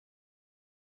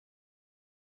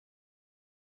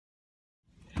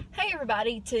Hey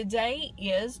everybody, today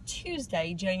is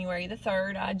Tuesday, January the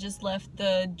 3rd. I just left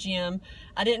the gym.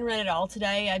 I didn't run at all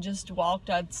today. I just walked.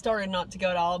 I started not to go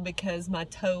at all because my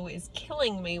toe is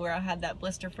killing me where I had that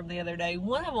blister from the other day.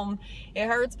 One of them, it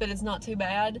hurts, but it's not too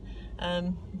bad.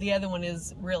 The other one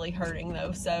is really hurting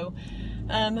though. So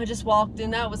I just walked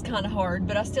and that was kind of hard,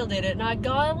 but I still did it. And I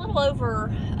got a little over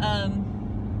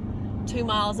 2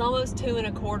 miles, almost 2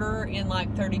 1/4 in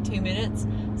like 32 minutes.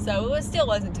 So it still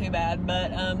wasn't too bad,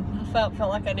 but I felt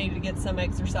like I needed to get some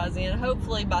exercise in.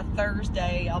 Hopefully by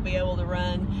Thursday I'll be able to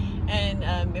run and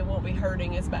it won't be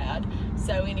hurting as bad.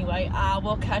 So anyway, I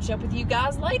will catch up with you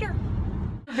guys later.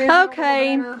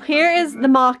 Okay, here is the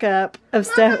mock-up of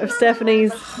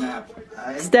Stephanie's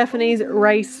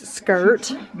race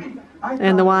skirt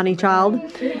and the whiny child.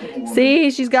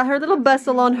 See, she's got her little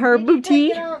bustle on her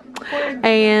booty.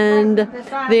 And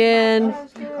then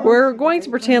we're going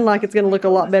to pretend like it's going to look a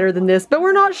lot better than this, but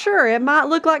we're not sure. It might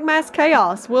look like mass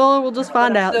chaos. We'll just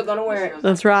find out. Still gonna wear it.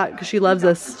 That's right, because she loves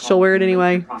us. She'll wear it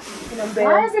anyway.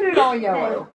 Why isn't it all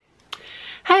yellow?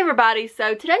 Hey everybody,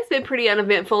 so today's been pretty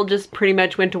uneventful. Just pretty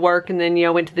much went to work and then,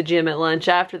 went to the gym at lunch.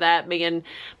 After that, me and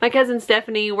my cousin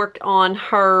Stephanie worked on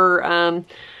her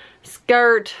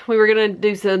skirt. We were gonna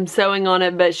do some sewing on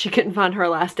it, but she couldn't find her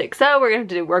elastic, so we're gonna have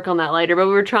to do work on that later. But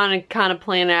we were trying to kind of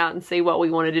plan out and see what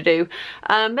we wanted to do.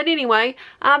 But anyway,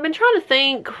 I've been trying to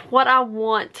think what I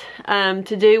want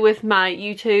to do with my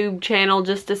YouTube channel,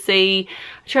 just to see,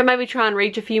 maybe try and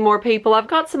reach a few more people. I've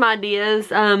got some ideas.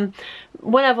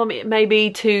 One of them may be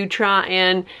to try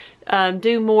and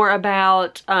do more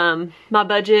about my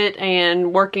budget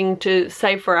and working to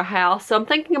save for a house. So I'm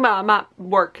thinking about I might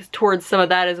work towards some of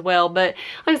that as well. But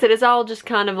like I said, it's all just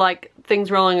kind of like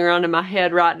things rolling around in my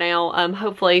head right now.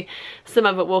 Hopefully some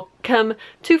of it will come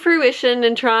to fruition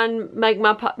and try and make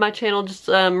my channel just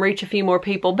reach a few more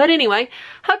people. But anyway,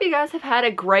 hope you guys have had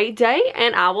a great day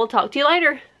and I will talk to you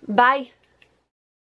later. Bye.